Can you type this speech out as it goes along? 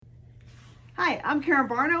Hi, I'm Karen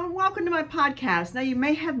Barno, and welcome to my podcast. Now, you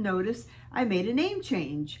may have noticed I made a name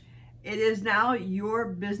change. It is now Your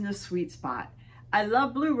Business Sweet Spot. I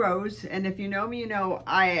love Blue Rose, and if you know me, you know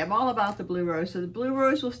I am all about the Blue Rose. So the Blue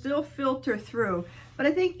Rose will still filter through, but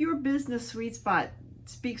I think Your Business Sweet Spot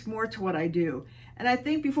speaks more to what I do. And I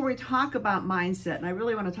think before we talk about mindset, and I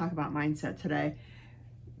really want to talk about mindset today,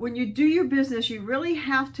 when you do your business, you really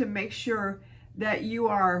have to make sure that you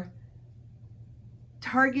are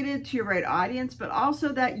targeted to your right audience, but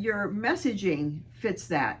also that your messaging fits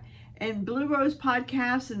that. And Blue Rose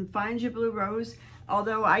podcast and Find Your Blue Rose,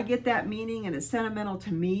 although I get that meaning and it's sentimental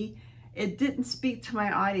to me, it didn't speak to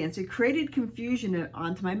my audience. It created confusion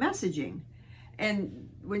onto my messaging. And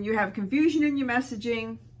when you have confusion in your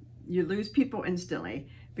messaging, you lose people instantly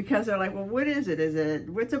because they're like, well, what is it?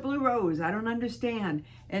 What's a blue rose? I don't understand.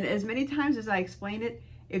 And as many times as I explain it,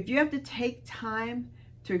 if you have to take time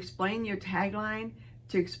to explain your tagline,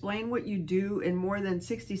 to explain what you do in more than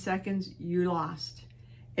 60 seconds, you lost.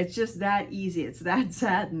 It's just that easy. It's that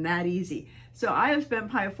sad and that easy. So I have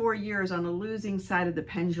spent probably 4 years on the losing side of the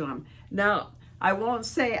pendulum. Now, I won't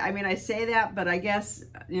say, I say that, but I guess,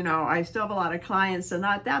 I still have a lot of clients, so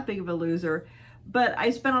not that big of a loser. But I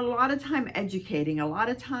spent a lot of time educating, a lot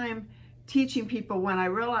of time teaching people when I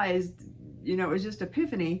realized, it was just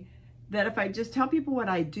epiphany, that if I just tell people what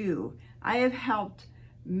I do, I have helped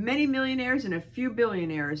many millionaires and a few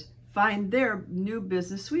billionaires find their new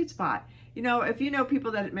business sweet spot. If you know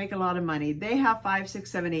people that make a lot of money, they have 5,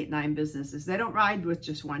 6, 7, 8, 9 businesses. They don't ride with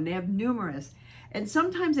just one. They have numerous. And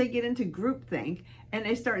sometimes they get into groupthink and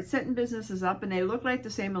they start setting businesses up and they look like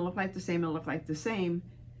the same and look like the same and look like the same.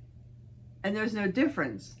 And there's no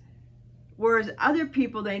difference. Whereas other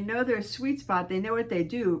people, they know their sweet spot. They know what they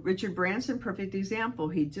do. Richard Branson, perfect example.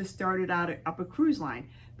 He just started out up a cruise line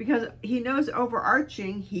because he knows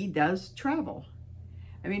overarching, he does travel.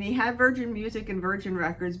 He had Virgin Music and Virgin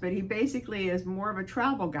Records, but he basically is more of a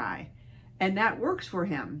travel guy, and that works for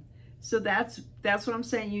him. So that's what I'm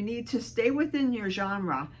saying. You need to stay within your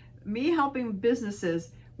genre. Me helping businesses,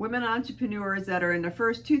 women entrepreneurs that are in the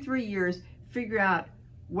first 2-3 years, figure out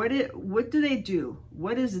what do they do?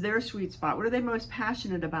 What is their sweet spot? What are they most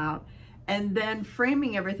passionate about? And then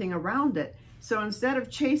framing everything around it. So instead of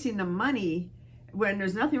chasing the money, when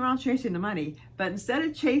there's nothing wrong with chasing the money, but instead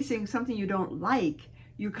of chasing something you don't like,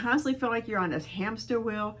 you constantly feel like you're on this hamster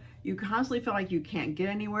wheel. You constantly feel like you can't get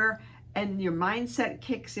anywhere, and your mindset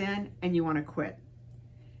kicks in and you want to quit.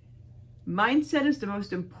 Mindset is the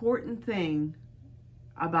most important thing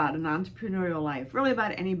about an entrepreneurial life, really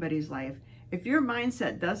about anybody's life. If your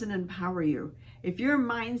mindset doesn't empower you, if your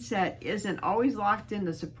mindset isn't always locked in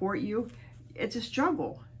to support you, it's a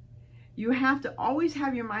struggle. You have to always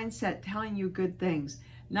have your mindset telling you good things.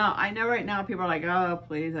 Now, I know right now people are like, oh,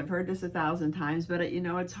 please, I've heard this 1,000 times, but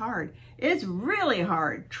it's hard. It's really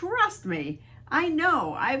hard. Trust me. I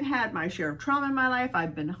know. I've had my share of trauma in my life.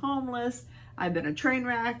 I've been homeless. I've been a train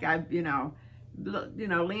wreck. I've, leaned a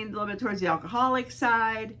little bit towards the alcoholic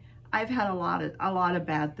side. I've had a lot of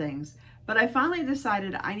bad things. But I finally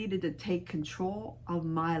decided I needed to take control of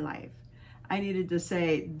my life. I needed to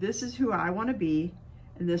say, this is who I want to be,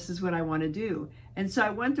 and this is what I want to do. And so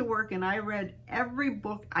I went to work and I read every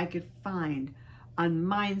book I could find on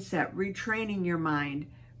mindset, retraining your mind,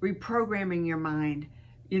 reprogramming your mind,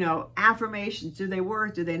 affirmations. Do they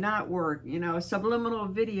work? Do they not work? Subliminal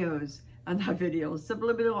videos, not videos,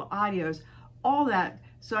 subliminal audios, all that.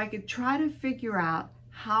 So I could try to figure out,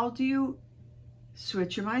 how do you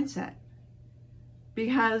switch your mindset?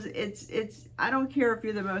 Because it's I don't care if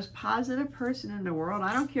you're the most positive person in the world.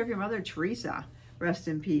 I don't care if you're Mother Teresa, rest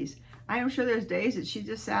in peace. I am sure there's days that she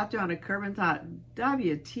just sat there on a curb and thought,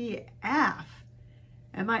 WTF,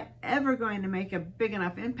 am I ever going to make a big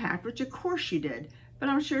enough impact? Which of course she did, but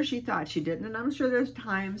I'm sure she thought she didn't. And I'm sure there's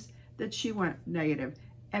times that she went negative.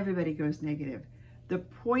 Everybody goes negative. The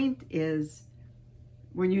point is,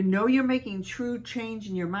 when you know you're making true change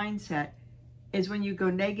in your mindset, is when you go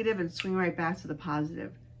negative and swing right back to the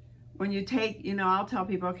positive. When you take, I'll tell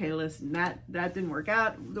people, okay, listen, that didn't work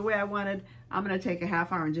out the way I wanted. I'm going to take a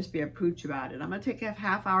half hour and just be a pooch about it. I'm going to take a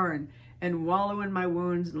half hour and wallow in my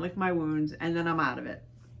wounds and lick my wounds, and then I'm out of it.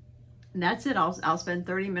 And that's it. I'll spend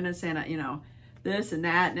 30 minutes saying, this and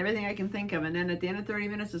that and everything I can think of. And then at the end of 30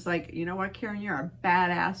 minutes, it's like, you know what, Karen, you're a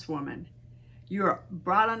badass woman. You're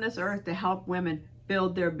brought on this earth to help women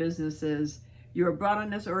build their businesses. You were brought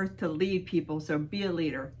on this earth to lead people, so be a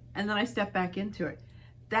leader. And then I step back into it.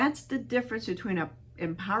 That's the difference between an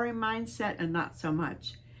empowering mindset and not so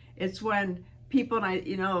much. It's when people,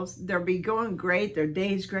 they'll be going great, their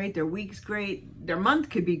day's great, their week's great, their month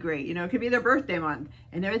could be great, it could be their birthday month,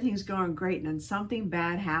 and everything's going great, and then something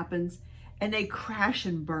bad happens, and they crash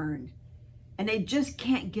and burn, and they just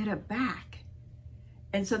can't get it back.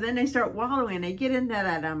 And so then they start wallowing. They get into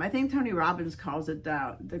that. I think Tony Robbins calls it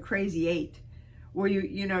the crazy eight, where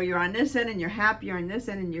you're on this end and you're happy, you're on this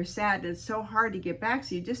end and you're sad. And it's so hard to get back,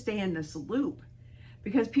 so you just stay in this loop,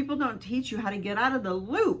 because people don't teach you how to get out of the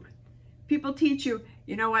loop. People teach you,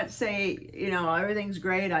 say, everything's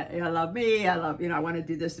great. I love me. I love, I want to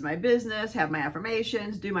do this in my business, have my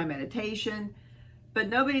affirmations, do my meditation. But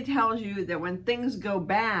nobody tells you that when things go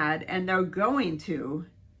bad, and they're going to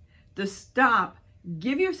stop,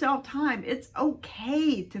 give yourself time. It's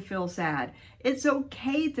okay to feel sad. It's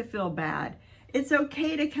okay to feel bad. It's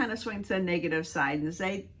okay to kind of swing to the negative side and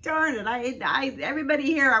say, darn it, I everybody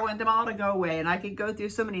here, I want them all to go away. And I could go through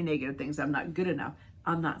so many negative things. I'm not good enough.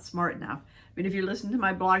 I'm not smart enough. I mean, if you listened to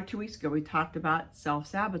my blog 2 weeks ago, we talked about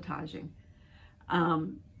self-sabotaging.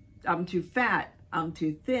 I'm too fat. I'm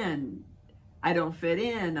too thin. I don't fit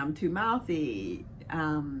in. I'm too mouthy.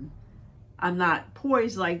 I'm not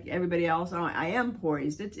poised like everybody else. I am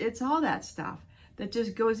poised. It's all that stuff that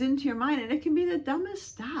just goes into your mind, and it can be the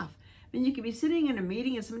dumbest stuff. I mean, you could be sitting in a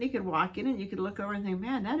meeting and somebody could walk in and you could look over and think,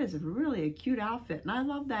 man, that is really a cute outfit. And I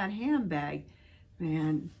love that handbag.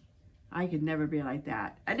 Man, I could never be like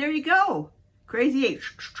that. And there you go. Crazy eight.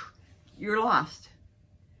 You're lost.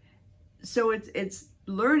 So it's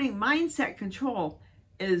learning. Mindset control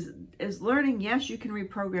is learning. Yes, you can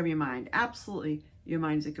reprogram your mind. Absolutely. Your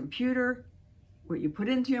mind's a computer. What you put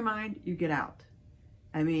into your mind, you get out.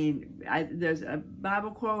 I mean, there's a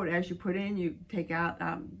Bible quote, as you put in, you take out.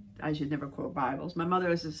 I should never quote Bibles. My mother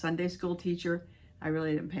was a Sunday school teacher. I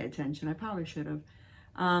really didn't pay attention. I probably should have.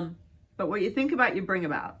 But what you think about, you bring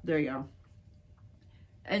about. There you go.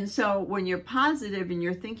 And so when you're positive and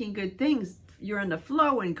you're thinking good things, you're in the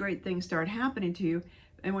flow and great things start happening to you.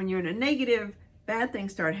 And when you're in a negative, bad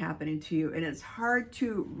things start happening to you. And it's hard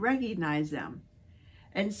to recognize them.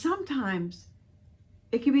 And sometimes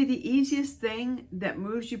it can be the easiest thing that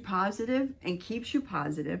moves you positive and keeps you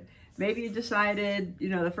positive. Maybe you decided,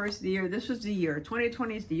 the first of the year, this was the year,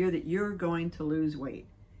 2020 is the year that you're going to lose weight.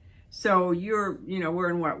 So we're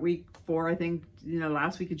in week 4, I think,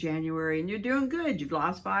 last week of January, and you're doing good. You've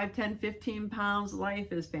lost 5, 10, 15 pounds.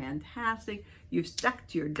 Life is fantastic. You've stuck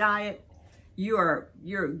to your diet. You're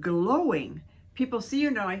glowing. People see you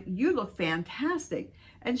and they're like, you look fantastic.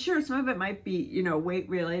 And sure, some of it might be, weight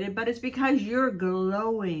related, but it's because you're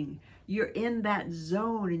glowing. You're in that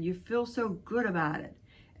zone and you feel so good about it.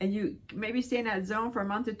 And you maybe stay in that zone for a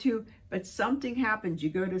month or two, but something happens. You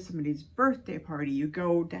go to somebody's birthday party, you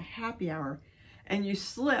go to happy hour, and you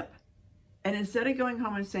slip. And instead of going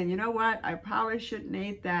home and saying, you know what, I probably shouldn't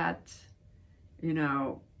eat that,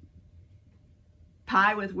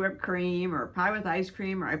 pie with whipped cream or pie with ice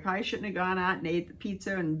cream, or I probably shouldn't have gone out and ate the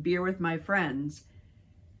pizza and beer with my friends.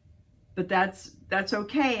 But that's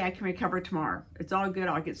okay. I can recover tomorrow. It's all good.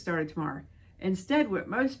 I'll get started tomorrow. Instead, what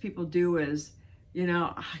most people do is,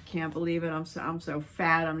 I can't believe it. I'm so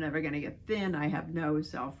fat. I'm never going to get thin. I have no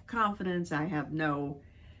self-confidence. I have no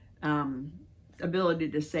ability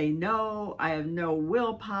to say no. I have no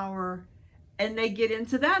willpower. And they get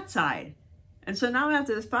into that side. And so now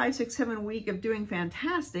after this 5, 6, 7 week of doing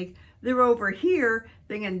fantastic, they're over here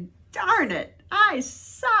thinking, darn it, I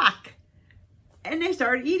suck. And they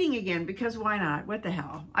start eating again, because why not? What the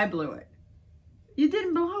hell? I blew it. You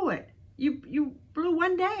didn't blow it. You blew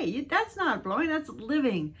one day. That's not blowing, that's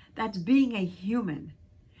living. That's being a human.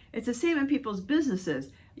 It's the same in people's businesses.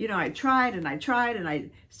 I tried and I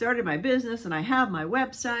started my business, and I have my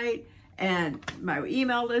website, and my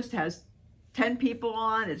email list has 10 people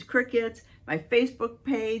on, it's crickets. My Facebook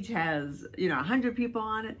page has, 100 people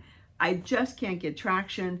on it. I just can't get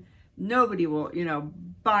traction. Nobody will,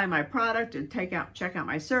 buy my product or check out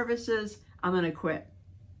my services. I'm going to quit.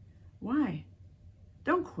 Why?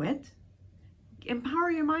 Don't quit.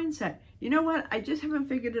 Empower your mindset. You know what? I just haven't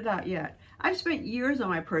figured it out yet. I've spent years on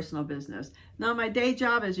my personal business. Now, my day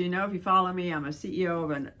job, as you know, if you follow me, I'm a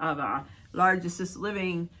CEO of a large assisted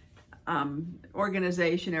living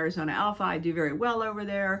organization, Arizona Alpha. I do very well over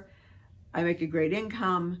there. I make a great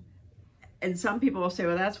income. And some people will say,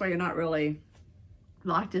 well, that's why you're not really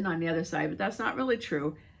locked in on the other side. But that's not really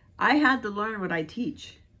true. I had to learn what I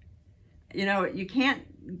teach. You can't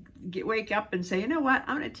wake up and say, you know what,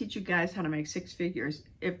 I'm going to teach you guys how to make 6 figures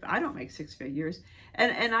if I don't make 6 figures.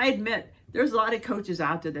 And I admit, there's a lot of coaches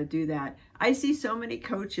out there that do that. I see so many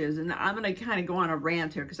coaches, and I'm going to kind of go on a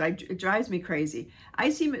rant here because it drives me crazy.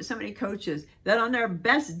 I see so many coaches that on their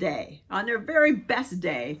best day, on their very best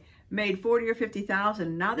day, made 40 or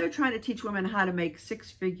 50,000. Now they're trying to teach women how to make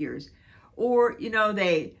 6 figures. Or,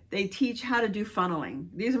 they teach how to do funneling.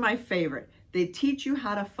 These are my favorite. They teach you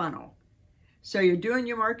how to funnel. So you're doing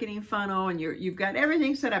your marketing funnel and you've got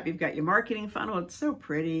everything set up. You've got your marketing funnel. It's so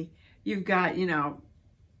pretty. You've got,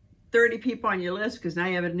 30 people on your list because now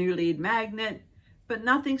you have a new lead magnet, but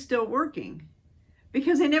nothing's still working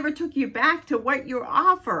because they never took you back to what you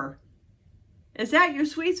offer. Is that your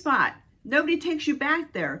sweet spot? Nobody takes you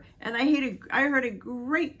back there. And I heard a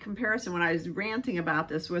great comparison when I was ranting about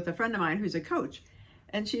this with a friend of mine who's a coach.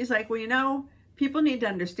 And she's like, well, people need to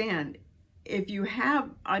understand, if you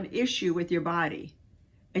have an issue with your body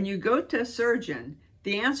and you go to a surgeon,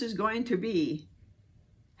 the answer is going to be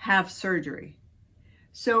have surgery.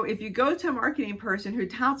 So if you go to a marketing person who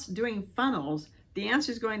touts doing funnels, the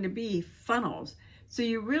answer is going to be funnels. So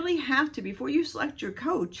you really have to, before you select your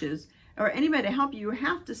coaches or anybody to help you, you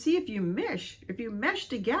have to see if you mesh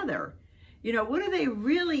together. What are they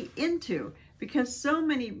really into? Because so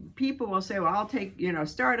many people will say, well, I'll take,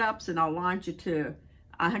 startups and I'll launch it to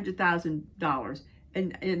 $100,000.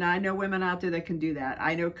 And I know women out there that can do that.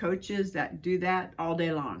 I know coaches that do that all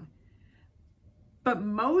day long. But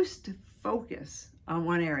most focus on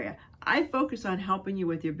one area. I focus on helping you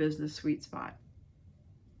with your business sweet spot.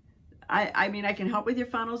 I mean, I can help with your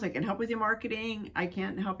funnels. I can help with your marketing. I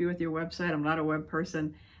can't help you with your website. I'm not a web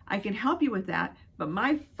person. I can help you with that. But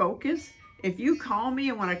my focus, if you call me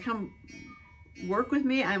and want to come work with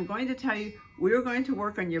me, I'm going to tell you, we're going to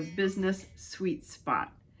work on your business sweet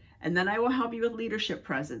spot. And then I will help you with leadership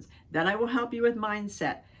presence. Then I will help you with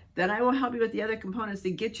mindset. Then I will help you with the other components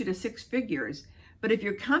to get you to 6 figures. But if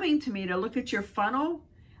you're coming to me to look at your funnel,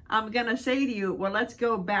 I'm going to say to you, well, let's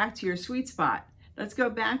go back to your sweet spot. Let's go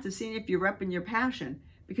back to seeing if you're repping your passion,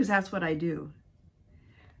 because that's what I do.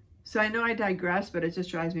 So I know I digress, but it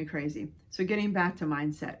just drives me crazy. So getting back to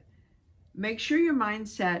mindset. Make sure your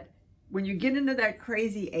mindset, when you get into that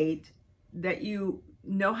crazy 8, that you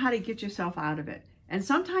know how to get yourself out of it. And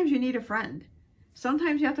sometimes you need a friend.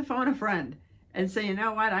 Sometimes you have to phone a friend and say, you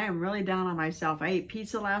know what, I am really down on myself. I ate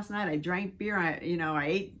pizza last night. I drank beer. I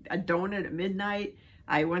ate a donut at midnight.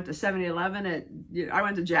 I went to 7-Eleven I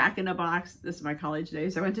went to Jack in the Box. This is my college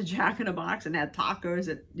days. I went to Jack in the Box and had tacos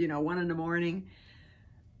at, 1 in the morning.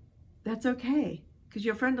 That's okay. Because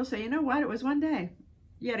your friend will say, you know what, it was one day.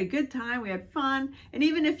 You had a good time. We had fun. And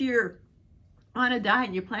even if you're on a diet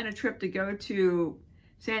and you plan a trip to go to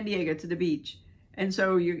San Diego to the beach, and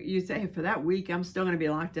so you say, for that week, I'm still going to be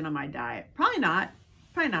locked in on my diet. Probably not.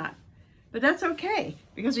 But that's okay,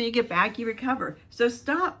 because when you get back, you recover. So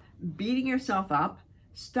stop beating yourself up.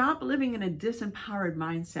 Stop living in a disempowered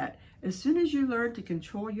mindset. As soon as you learn to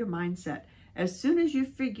control your mindset, as soon as you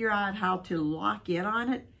figure out how to lock in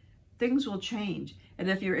on it, things will change. And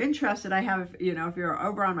if you're interested, I have, if you're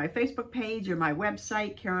over on my Facebook page or my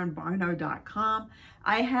website, KarenBarno.com,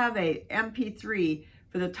 I have a MP3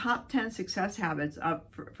 for the top 10 success habits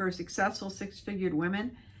for successful 6-figured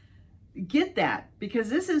women. Get that,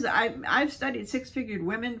 because I've studied 6-figured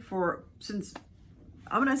women since,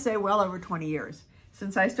 I'm going to say, well over 20 years.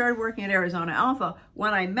 Since I started working at Arizona Alpha,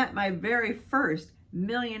 when I met my very first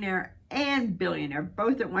millionaire and billionaire,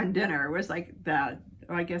 both at one dinner. It was like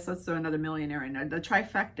I guess let's throw another millionaire in there, the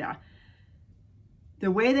trifecta.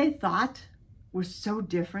 The way they thought was so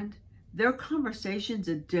different. Their conversations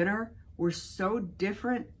at dinner were so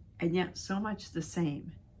different and yet so much the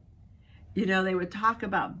same. They would talk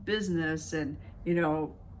about business and,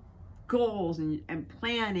 goals and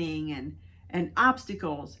planning and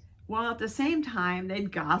obstacles. While at the same time,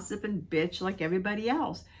 they'd gossip and bitch like everybody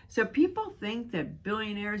else. So people think that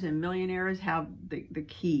billionaires and millionaires have the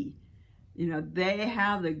key. They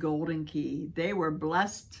have the golden key. They were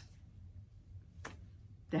blessed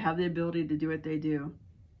to have the ability to do what they do.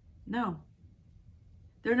 No.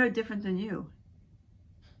 They're no different than you.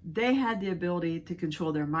 They had the ability to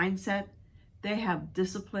control their mindset. They have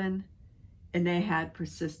discipline, and they had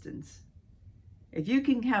persistence. If you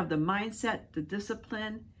can have the mindset, the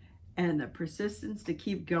discipline, and the persistence to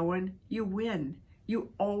keep going, you win.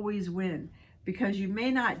 You always win, because you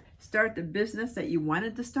may not start the business that you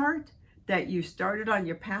wanted to start, that you started on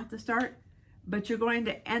your path to start, but you're going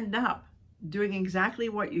to end up doing exactly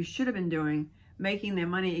what you should have been doing, making the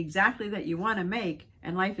money exactly that you want to make,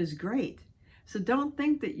 and life is great. So don't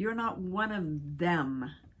think that you're not one of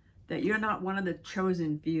them, that you're not one of the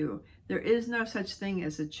chosen few. There is no such thing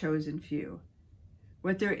as a chosen few.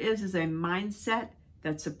 What there is a mindset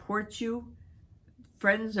that supports you,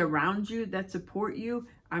 friends around you that support you.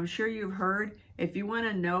 I'm sure you've heard, if you want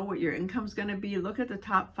to know what your income's going to be, look at the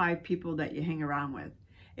top 5 people that you hang around with.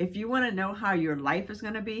 If you want to know how your life is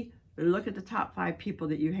going to be, look at the top 5 people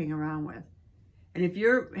that you hang around with. And if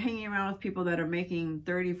you're hanging around with people that are making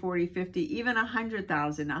 30, 40, 50, even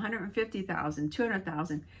 100,000, 150,000,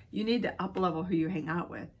 200,000, you need to up level who you hang out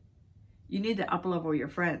with. You need to up-level your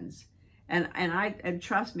friends. And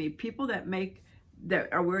trust me, people that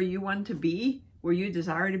are where you want to be, where you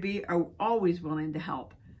desire to be, are always willing to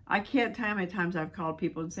help. I can't tell you how many times I've called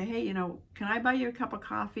people and say, hey, can I buy you a cup of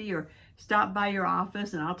coffee or stop by your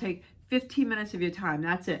office and I'll take 15 minutes of your time.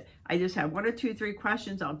 That's it. I just have 1 or 2, 3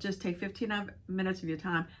 questions. I'll just take 15 minutes of your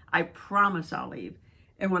time. I promise I'll leave.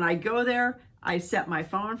 And when I go there, I set my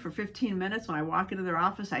phone for 15 minutes. When I walk into their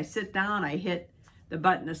office, I sit down, I hit the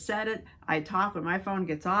button to set it. I talk. When my phone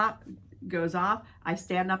goes off, I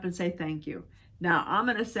stand up and say thank you. Now, I'm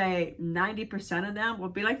going to say 90% of them will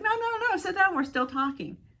be like, no, sit down. We're still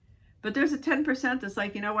talking. But there's a 10% that's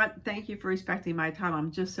like, you know what? Thank you for respecting my time.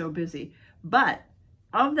 I'm just so busy. But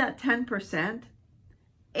of that 10%,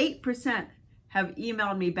 8% have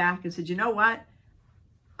emailed me back and said, you know what?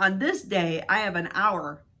 On this day, I have an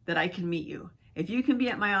hour that I can meet you. If you can be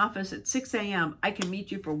at my office at 6 a.m., I can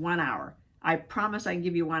meet you for 1 hour. I promise I can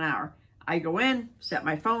give you 1 hour. I go in, set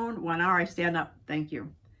my phone, 1 hour, I stand up, thank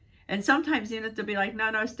you. And sometimes even if they'll be like,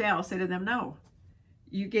 no, stay, I'll say to them, no.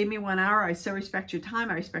 You gave me 1 hour, I so respect your time,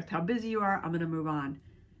 I respect how busy you are, I'm gonna move on.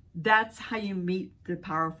 That's how you meet the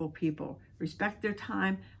powerful people. Respect their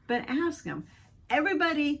time, but ask them.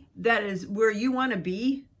 Everybody that is where you wanna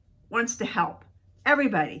be wants to help.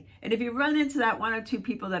 Everybody. And if you run into that 1 or 2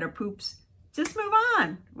 people that are poops, just move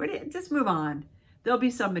on. Just move on. There'll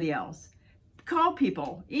be somebody else. Call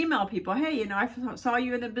people, email people. Hey, I saw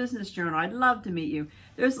you in a business journal. I'd love to meet you.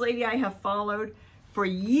 There's a lady I have followed for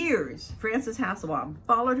years, Frances Hasselbaum.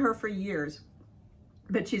 Followed her for years,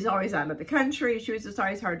 but she's always out of the country. She was just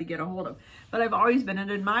always hard to get a hold of. But I've always been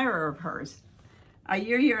an admirer of hers. A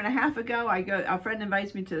year and a half ago, a friend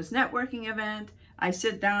invites me to this networking event. I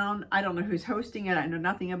sit down. I don't know who's hosting it. I know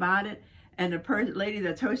nothing about it. And the lady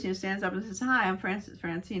that's hosting it stands up and says, hi, I'm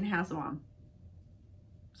Francine Hasselbaum.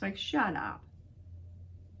 It's like, shut up.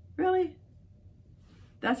 Really?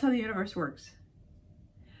 That's how the universe works.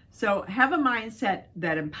 So have a mindset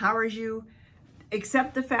that empowers you.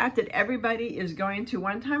 Accept the fact that everybody is going to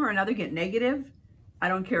one time or another get negative. I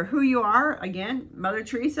don't care who you are. Again, Mother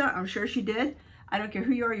Teresa, I'm sure she did. I don't care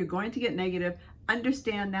who you are, you're going to get negative.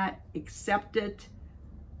 Understand that, accept it,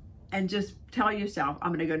 and just tell yourself,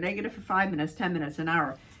 I'm gonna go negative for 5 minutes, 10 minutes, an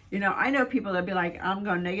hour. I know people that be like, I'm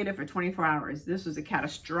going negative for 24 hours. This was a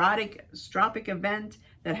catastrophic event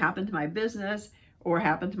that happened to my business or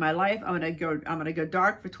happened to my life. I'm gonna go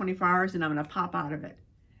dark for 24 hours and I'm gonna pop out of it.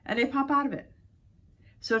 And they pop out of it.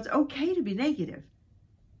 So it's okay to be negative.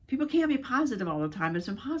 People can't be positive all the time. It's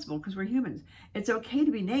impossible because we're humans. It's okay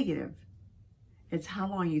to be negative. It's how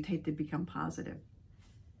long you take to become positive.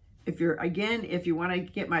 If you want to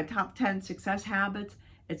get my top 10 success habits,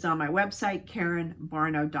 it's on my website,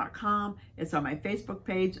 KarenBarno.com. It's on my Facebook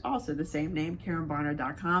page, also the same name,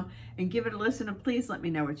 KarenBarno.com. And give it a listen and please let me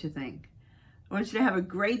know what you think. I want you to have a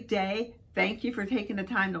great day. Thank you for taking the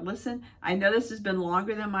time to listen. I know this has been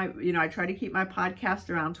longer than I try to keep my podcast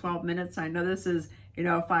around 12 minutes. I know this is,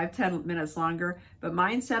 5-10 minutes longer, but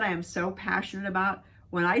mindset I am so passionate about.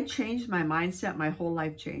 When I changed my mindset, my whole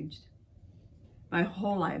life changed. My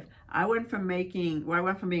whole life. I went from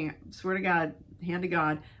being, swear to God, hand to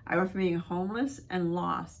God, I went from being homeless and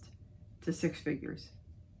lost to 6 figures.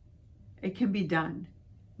 It can be done.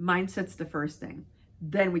 Mindset's the first thing.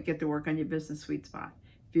 Then we get to work on your business sweet spot.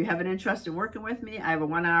 If you have an interest in working with me, I have a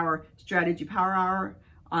 1-hour strategy power hour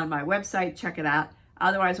on my website. Check it out.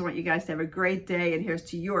 Otherwise, I want you guys to have a great day, and here's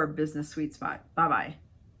to your business sweet spot. Bye-bye.